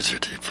 What is your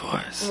deep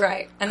voice?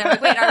 Right. And they're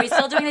like, wait, are we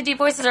still doing the deep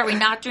voices? Are we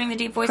not doing the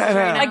deep voices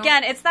right now?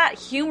 Again, it's that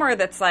humor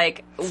that's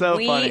like, so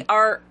we funny.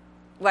 are,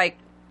 like,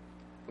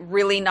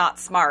 really not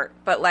smart.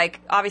 But, like,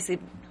 obviously,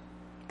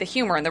 the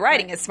humor and the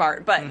writing is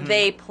smart. But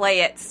they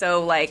play it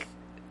so, like...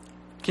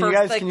 Can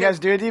you guys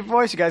do a deep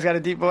voice? You guys got a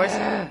deep voice?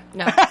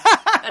 No.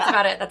 That's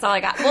about it. That's all I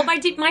got. Well,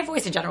 my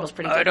voice in general is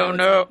pretty good. I don't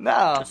know.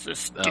 No. This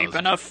is deep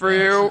enough for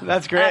you.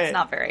 That's great. That's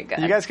not very good.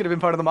 You guys could have been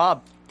part of the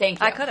mob. Thank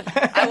you. I could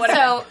have. I would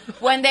have. So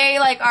when they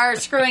are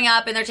screwing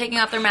up and they're taking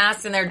off their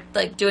masks and they're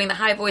doing the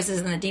high voices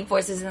and the deep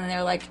voices and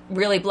they're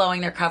really blowing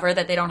their cover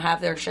that they don't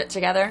have their shit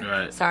together.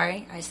 Right.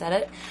 Sorry, I said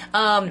it. It's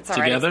all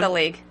right. It's the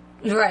league.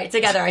 Right,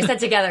 together. I said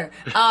together.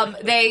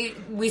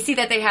 We see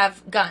that they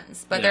have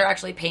guns, but they're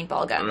actually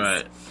paintball guns.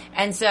 Right.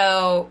 And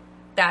so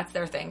that's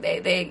their thing.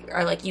 They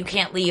are like, you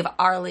can't leave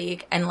our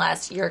league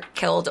unless you're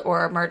killed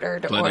or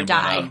murdered or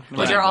die,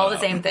 which are all the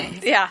same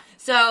things. Yeah.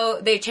 So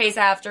they chase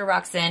after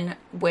Ruxin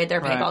with their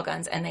paintball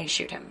guns and they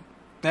shoot him.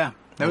 Yeah.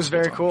 That was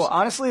very cool.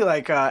 Honestly,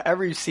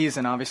 every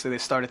season, obviously, they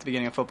start at the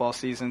beginning of football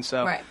season.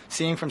 So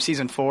seeing from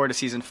season 4 to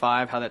season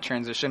 5 how that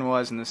transition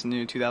was in this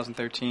new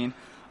 2013,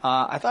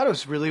 I thought it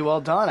was really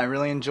well done. I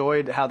really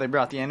enjoyed how they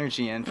brought the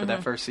energy in for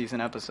that first season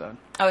episode.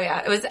 Oh,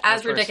 yeah. It was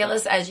as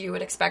ridiculous as you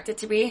would expect it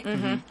to be.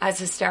 As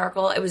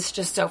hysterical. It was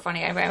just so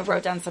funny. I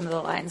wrote down some of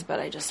the lines, but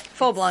I just...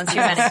 Full-blown.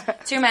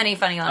 Too many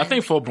funny lines. I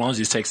think full-blown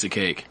just takes the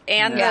cake.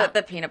 And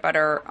the peanut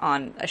butter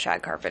on a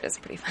shag carpet is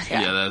pretty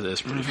funny. Yeah, that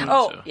is pretty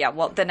funny, too. Yeah.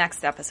 Well, the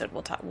next episode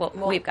we'll talk...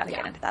 We've got to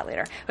get into that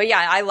later. But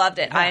yeah, I loved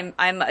it. Yeah.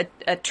 I'm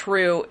a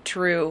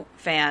true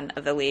fan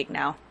of the league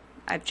now.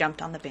 I've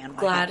jumped on the bandwagon.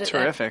 Glad.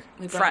 Terrific.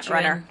 Front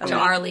runner. To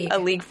our league. A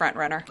league front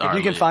runner. If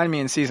you can find me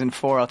in season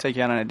 4, I'll take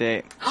you out on a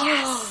date.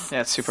 Yes.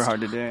 Yeah, it's super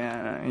hard to do.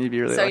 Yeah, you'd be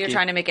really So lucky. you're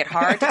trying to make it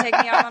hard to take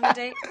me out on a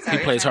date? He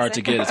plays hard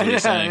to get, is what you're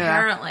saying.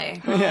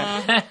 Apparently.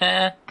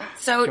 Yeah.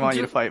 So I want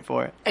you to fight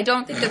for it. I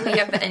don't think that we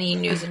have any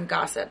news and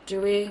gossip,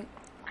 do we?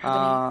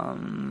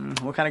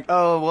 What kind of...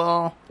 Oh,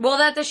 well... Well,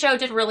 that the show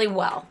did really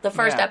well. The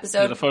first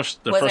episode the first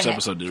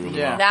episode did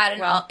really well. That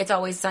and It's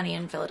Always Sunny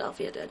in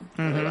Philadelphia did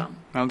really well.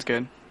 Sounds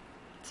good.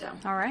 So.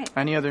 All right.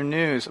 Any other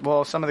news?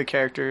 Well, some of the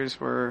characters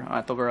were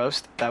at the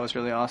roast. That was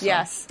really awesome.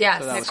 Yes. So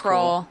that was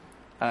cool.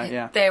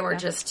 Yeah. They were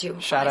just too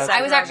Shout funny. out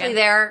I was actually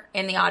there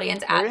in the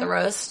audience at the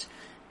roast.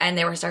 And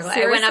they were struggling.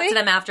 I went up to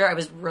them after. I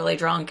was really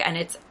drunk, and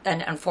it's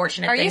an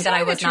unfortunate thing that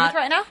I was not.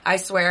 Right now? I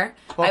swear.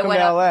 Welcome to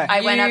LA.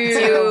 I went up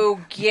to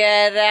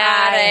get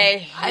out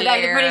of here.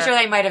 I'm pretty sure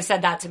they might have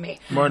said that to me.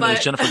 More than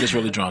this, Jennifer gets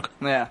really drunk.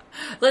 Yeah.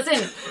 Listen,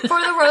 for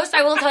the roast,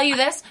 I will tell you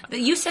this: that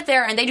you sit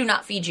there and they do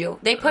not feed you.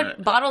 They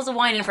put bottles of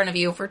wine in front of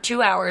you for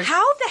 2 hours.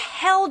 How the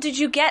hell did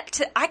you get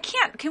to? I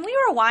can't. Can we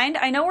rewind?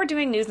 I know we're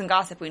doing news and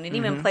gossip. We didn't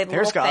even play the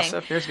Here's little gossip.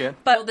 thing. Here's good.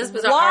 But this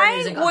was our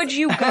news and gossip. would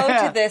you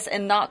go to this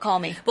and not call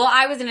me? Well,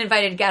 I was an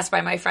invited guest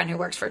by my friend who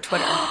works for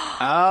Twitter.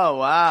 Oh,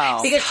 wow.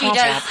 Because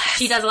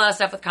she does a lot of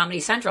stuff with Comedy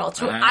Central.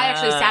 I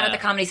actually sat at the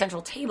Comedy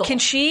Central table. Can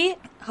she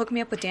hook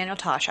me up with Daniel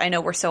Tosh? I know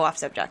we're so off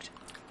subject.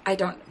 I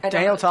don't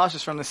Daniel Tosh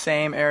is from the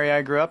same area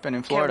I grew up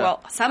in Florida. Okay,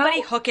 well, somebody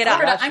hook it up.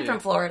 I'm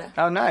from Florida.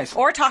 Oh, nice.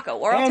 Or Taco.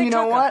 Or and you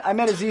know what? I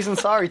met Aziz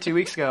Ansari 2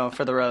 weeks ago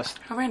for the roast.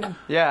 How random.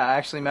 Yeah, I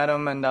actually met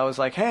him, and I was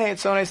like, hey,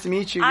 it's so nice to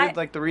meet you.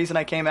 You're the reason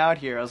I came out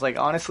here. I was like,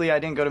 honestly, I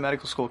didn't go to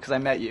medical school because I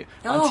met you.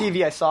 On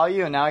TV, I saw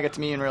you, and now I get to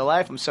meet you in real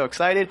life. I'm so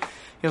excited.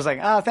 He was like,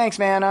 oh, thanks,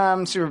 man.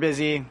 I'm super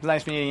busy. It was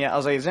nice meeting you. I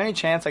was like, is there any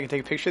chance I can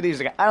take a picture of these?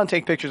 He's like, I don't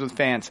take pictures with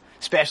fans,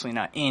 especially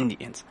not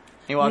Indians.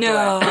 He walked away.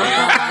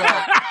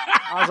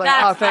 I was like,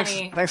 That's thanks.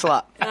 funny. Thanks a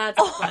lot. That's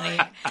funny.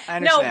 I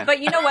understand. No, but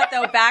you know what,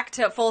 though? Back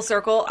to full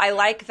circle. I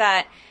like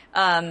that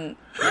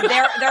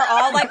they're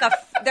all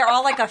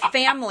like a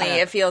family.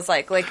 It feels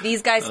like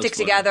these guys stick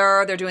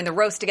together. They're doing the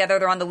roast together.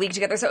 They're on the league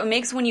together. So it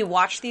makes when you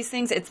watch these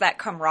things, it's that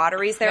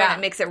camaraderie's there, and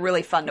it makes it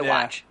really fun to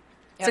watch.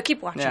 Yep. So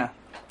keep watching. Yeah.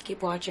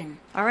 Keep watching.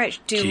 All right.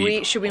 Should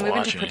we move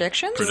into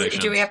predictions?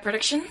 Do we have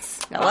predictions?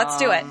 No, let's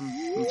do it.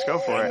 Let's go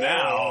for it.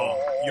 Now,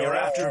 your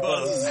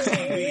AfterBuzz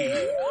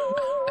TV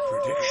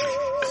predictions.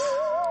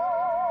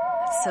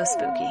 So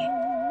spooky.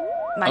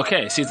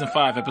 Okay, season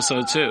 5,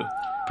 episode 2.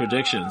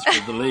 Predictions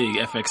for the league,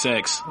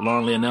 FXX,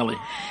 Lauren Leonelli.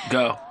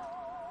 Go.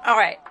 All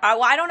right.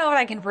 I don't know if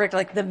I can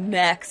predict the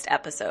next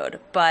episode,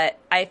 but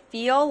I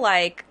feel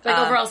like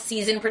overall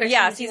season predictions.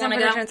 Yeah, season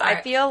predictions. Right.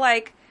 I feel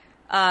like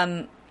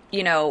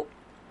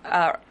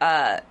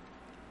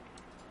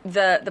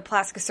the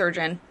plastic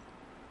surgeon.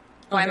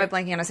 Why am I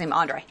blanking on his name?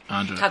 Andre.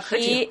 How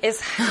could you?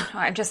 Is.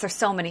 There's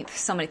so many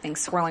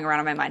things swirling around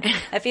in my mind.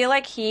 I feel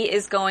like he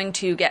is going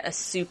to get a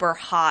super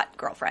hot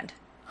girlfriend.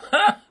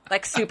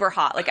 Super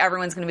hot.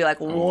 Everyone's going to be like,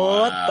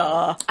 what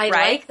the? I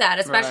like that,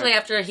 especially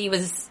after he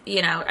was, he's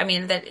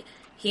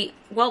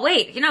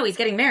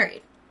getting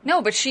married.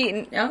 No, but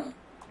she. No?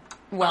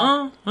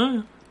 Well.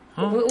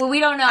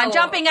 We don't know. I'm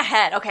jumping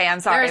ahead. Okay, I'm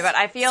sorry, but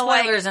I feel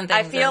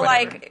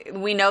like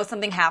we know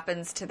something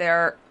happens to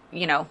their,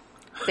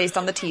 based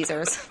on the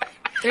teasers.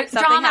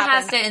 Drama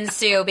has to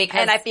ensue because,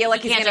 and I feel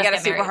like he's going to get a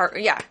super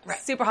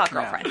hot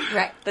girlfriend.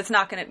 Right. That's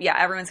not going to. Yeah,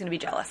 everyone's going to be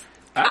jealous.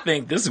 I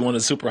think this one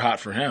is super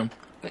hot for him.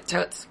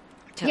 Totes.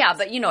 Yeah,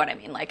 but you know what I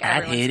mean.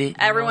 I'd hit it.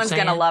 Everyone's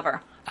going to love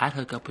her. I'd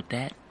hook up with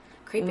that.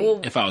 Creepy.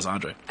 If I was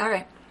Andre. All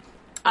right.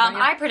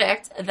 I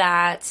predict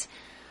that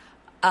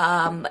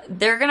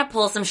they're going to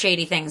pull some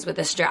shady things with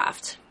this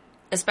draft.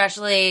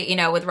 especially, you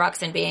know, with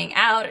Ruxin being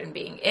out and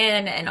being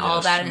in and all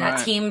of that, and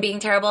that team being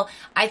terrible.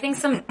 I think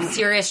some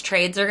serious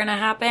trades are going to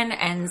happen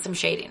and some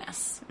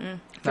shadiness.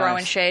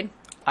 Throwing shade.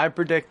 I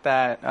predict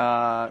that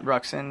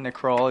Ruxin, Nick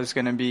Kroll, is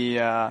going to be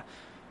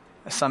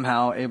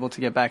somehow able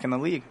to get back in the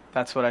league.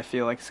 That's what I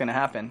feel like is going to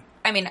happen.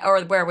 I mean,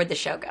 or where would the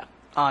show go?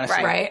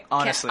 Honestly. Right?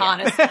 Honestly.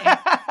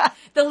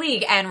 The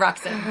league and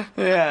Ruxin.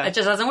 Yeah. It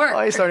just doesn't work.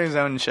 Well, he's starting his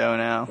own show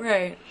now.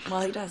 Right.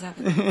 Well, he does have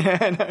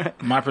it.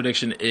 My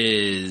prediction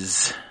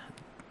is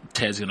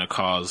Ted's going to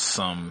cause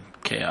some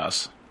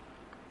chaos.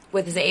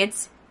 With his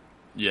aides?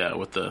 Yeah,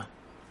 with the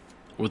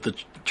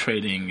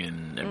trading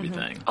and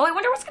everything. Oh, I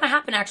wonder what's going to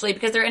happen, actually,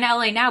 because they're in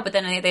LA now, but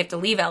then they have to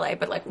leave LA.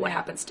 But, like, what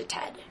happens to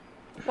Ted?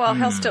 Well,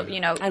 he'll still, you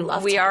know, I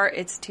love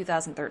it's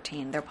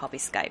 2013. They'll probably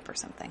Skype or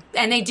something.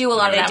 And they do a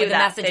lot of that with the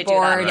message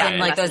board and,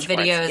 like, those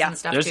videos and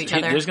stuff to each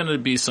other. There's going to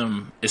be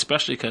some,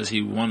 especially because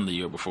he won the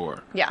year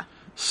before. Yeah.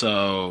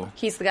 So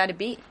he's the guy to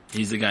beat.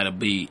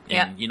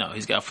 And you know,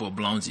 he's got full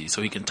blownsy,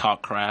 so he can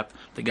talk crap.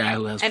 The guy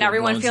who has and full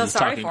everyone blownsy feels is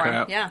sorry talking for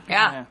him. crap.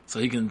 Yeah. So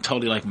he can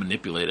totally like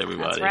manipulate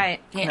everybody. That's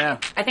right. Yeah.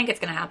 I think it's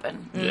going to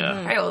happen. Yeah.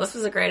 All right, well, this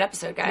was a great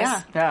episode,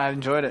 guys. Yeah, I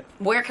enjoyed it.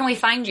 Where can we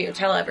find you?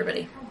 Tell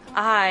everybody.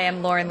 I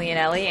am Lauren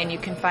Leonelli, and you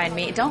can find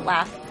me, don't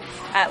laugh,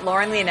 at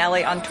Lauren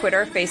Leonelli on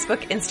Twitter,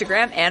 Facebook,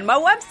 Instagram, and my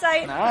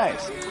website.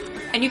 Nice.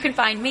 And you can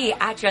find me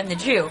at Jen the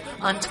Jew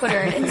on Twitter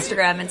and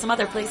Instagram and some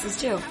other places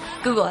too.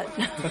 Google it.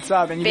 What's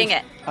up? And Bing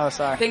it. Oh,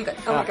 sorry. Bing it.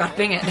 Oh my God,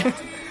 Bing it.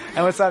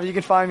 And what's up? You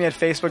can find me at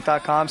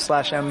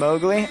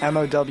facebook.com/mmowgli,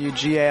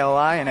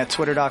 MOWGALI, and at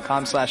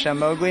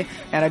twitter.com/mmowgli.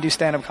 And I do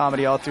stand-up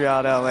comedy all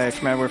throughout LA,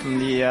 from everywhere from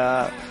the,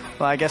 well,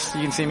 I guess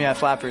you can see me at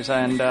Flappers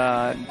and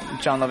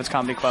John Lovett's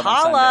Comedy Club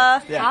on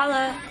Sunday. Yeah.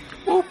 Holla.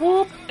 Whoop,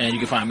 whoop. And you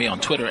can find me on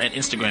Twitter and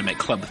Instagram at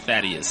Club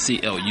Thaddeus,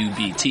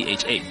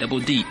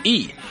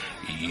 CLUBTHADDEUS.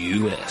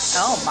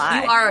 Oh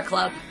my. You are a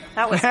club.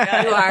 That was good.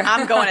 You are.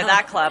 I'm going to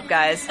that club,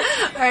 guys.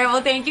 All right,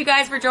 well, thank you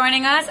guys for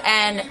joining us,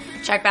 and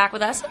check back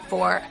with us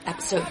for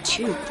episode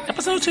 2.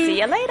 See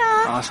you later.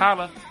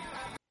 Holla.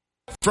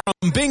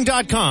 From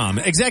Bing.com,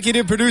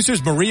 executive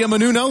producers Maria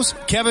Menounos,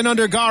 Kevin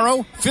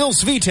Undergaro, Phil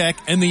Svitek,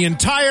 and the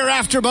entire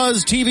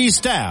AfterBuzz TV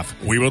staff,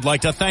 we would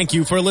like to thank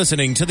you for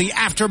listening to the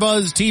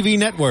AfterBuzz TV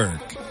network.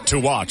 To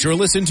watch or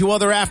listen to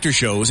other after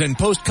shows and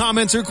post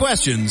comments or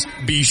questions,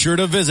 be sure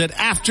to visit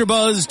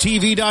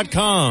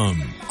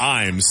AfterBuzzTV.com.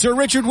 I'm Sir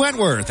Richard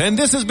Wentworth, and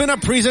this has been a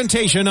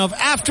presentation of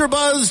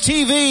AfterBuzz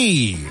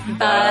TV.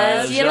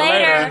 Buzz you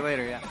later. See you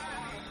later, yeah.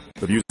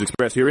 The views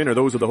expressed herein are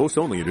those of the hosts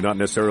only and do not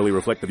necessarily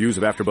reflect the views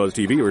of AfterBuzz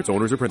TV or its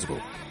owners or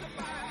principals.